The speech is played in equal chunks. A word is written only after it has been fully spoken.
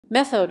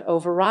Method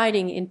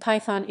overriding in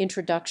Python.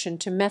 Introduction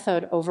to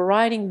method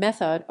overriding.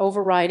 Method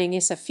overriding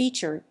is a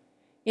feature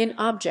in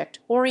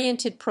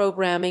object-oriented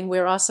programming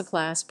where a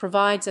subclass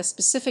provides a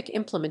specific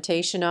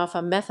implementation of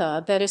a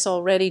method that is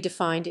already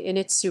defined in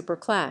its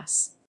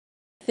superclass.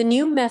 The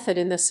new method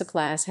in the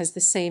subclass has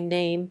the same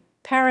name,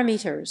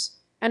 parameters,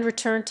 and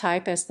return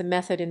type as the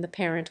method in the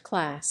parent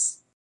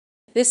class.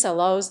 This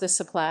allows the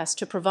subclass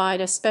to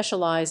provide a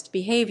specialized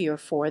behavior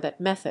for that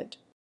method.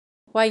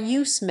 Why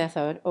use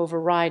method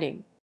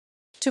overriding?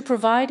 To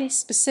provide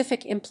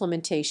specific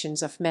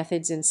implementations of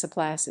methods in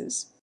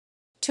subclasses.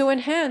 To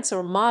enhance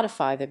or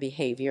modify the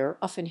behavior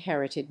of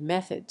inherited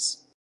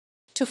methods.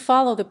 To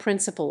follow the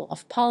principle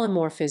of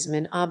polymorphism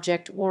in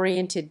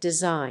object-oriented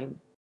design.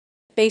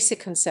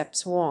 Basic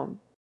concepts 1.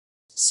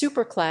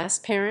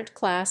 Superclass, parent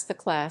class, the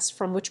class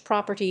from which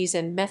properties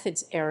and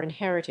methods are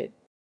inherited.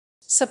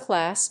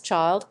 Subclass,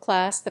 child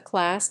class, the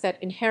class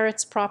that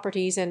inherits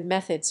properties and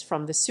methods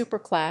from the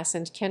superclass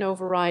and can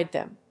override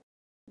them.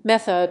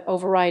 Method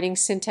overriding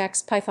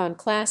syntax. Python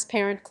class,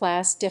 parent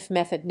class, def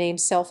method name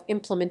self,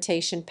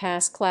 implementation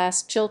pass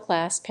class, child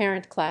class,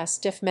 parent class,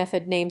 def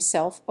method name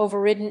self,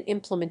 overridden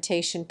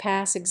implementation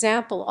pass.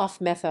 Example of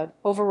method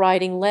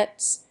overriding.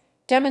 Let's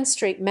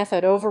demonstrate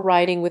method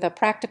overriding with a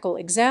practical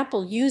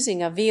example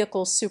using a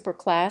vehicle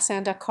superclass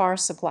and a car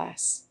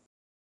subclass.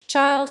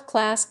 Child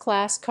class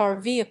car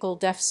vehicle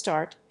def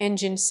start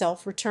engine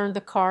self return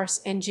the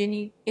car's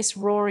engine is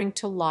roaring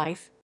to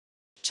life.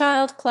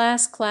 Child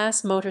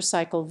class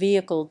motorcycle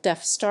vehicle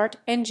def start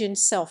engine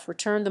self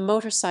return the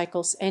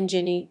motorcycle's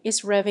engine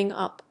is revving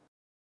up.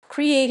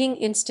 Creating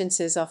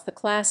instances of the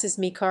classes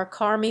me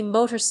car me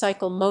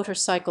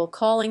motorcycle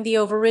calling the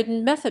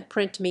overridden method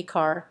print me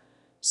car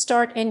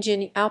start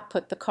engine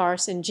output the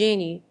car's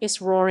engine is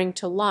roaring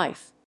to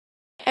life.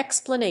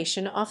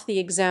 Explanation of the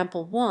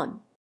example 1.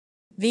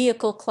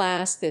 Vehicle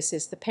class, this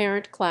is the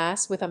parent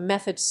class with a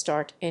method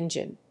start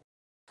engine.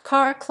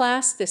 Car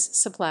class, this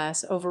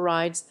subclass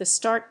overrides the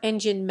start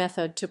engine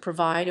method to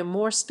provide a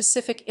more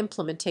specific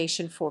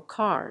implementation for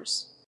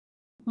cars.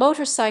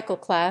 Motorcycle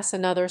class,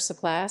 another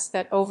subclass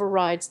that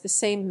overrides the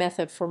same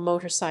method for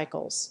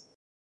motorcycles.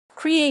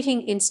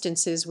 Creating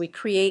instances, we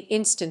create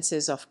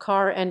instances of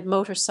car and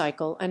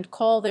motorcycle and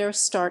call their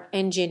start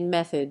engine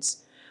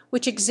methods,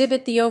 which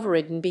exhibit the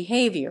overridden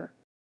behavior.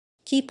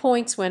 Key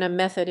points when a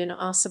method in a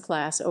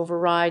subclass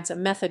overrides a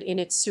method in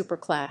its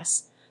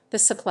superclass. The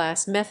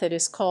subclass method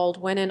is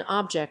called when an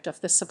object of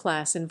the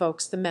subclass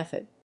invokes the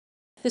method.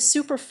 The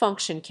super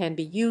function can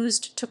be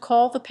used to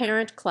call the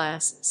parent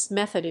class's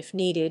method if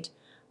needed,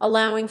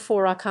 allowing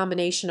for a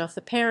combination of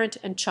the parent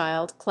and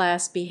child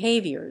class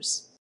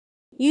behaviors.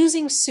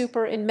 Using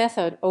super in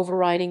method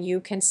overriding,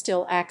 you can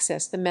still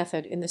access the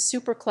method in the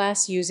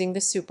superclass using the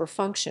super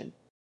function.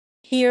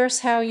 Here's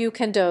how you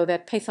can do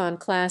that. Python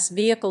class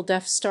vehicle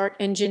def start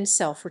engine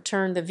self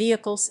return the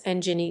vehicle's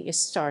engine is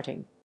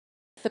starting.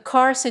 The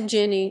car's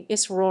engine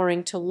is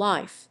roaring to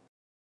life.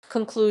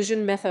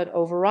 Conclusion. Method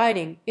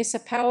overriding is a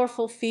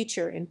powerful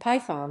feature in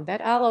Python that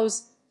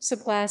allows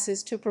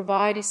subclasses to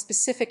provide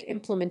specific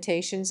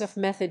implementations of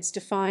methods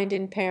defined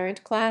in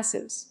parent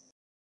classes.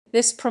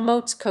 This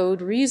promotes code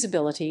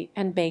reusability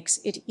and makes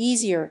it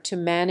easier to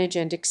manage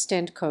and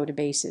extend code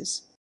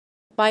bases.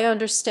 By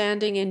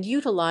understanding and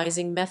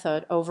utilizing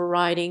method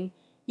overriding,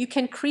 you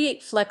can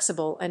create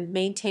flexible and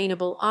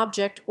maintainable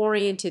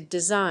object-oriented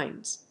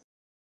designs.